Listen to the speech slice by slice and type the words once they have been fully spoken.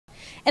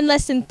In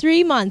less than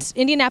 3 months,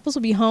 Indianapolis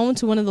will be home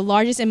to one of the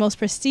largest and most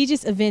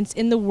prestigious events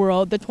in the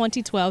world, the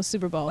 2012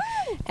 Super Bowl.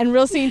 And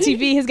Real Scene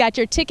TV has got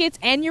your tickets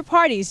and your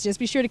parties. Just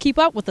be sure to keep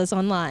up with us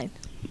online.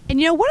 And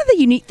you know, one of the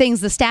unique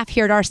things the staff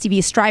here at RCTV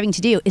is striving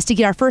to do is to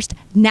get our first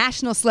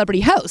national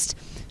celebrity host.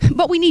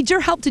 But we need your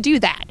help to do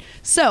that.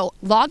 So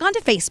log on to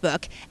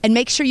Facebook and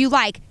make sure you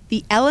like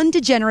the Ellen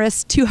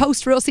DeGeneres to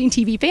host Real Scene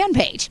TV fan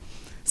page.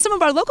 Some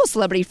of our local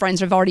celebrity friends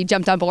have already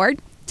jumped on board.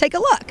 Take a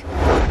look.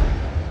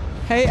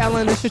 Hey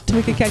Ellen, this is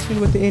Tamika Catchman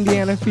with the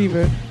Indiana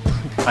Fever.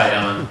 Hi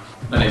Ellen,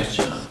 my name's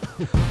John.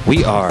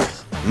 We are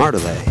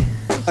Martelay.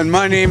 And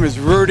my name is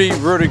Rudy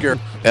Rudiger.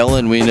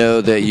 Ellen, we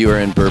know that you are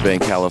in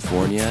Burbank,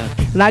 California.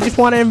 And I just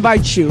want to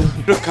invite you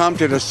To come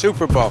to the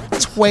Super Bowl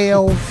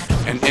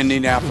 12 in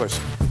Indianapolis.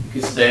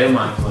 You can stay at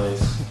my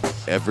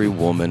place. Every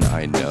woman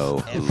I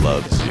know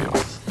loves you.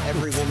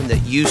 Every woman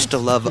that used to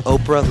love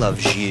Oprah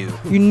loves you.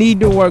 You need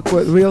to work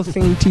with Real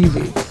Scene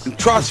TV. And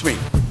trust me,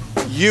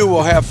 you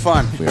will have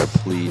fun. We are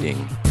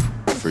pleading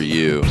for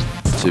you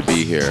to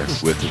be here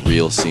with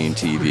Real Scene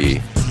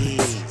TV.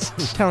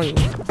 I'm telling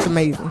you, it's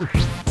amazing.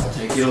 I'll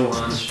take you to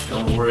lunch.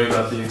 Don't worry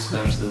about the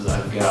expenses.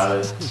 I've got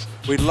it.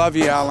 We love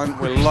you, Alan.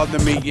 We'd love to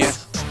meet you.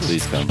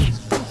 Please come.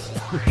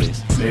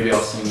 Please. Maybe I'll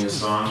sing you a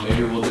song.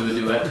 Maybe we'll do a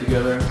duet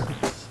together.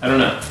 I don't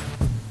know.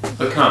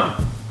 But come,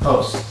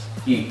 host,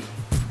 eat,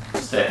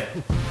 stay.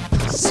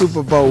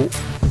 Super Bowl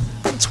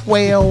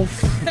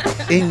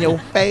 12 in your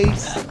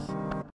face.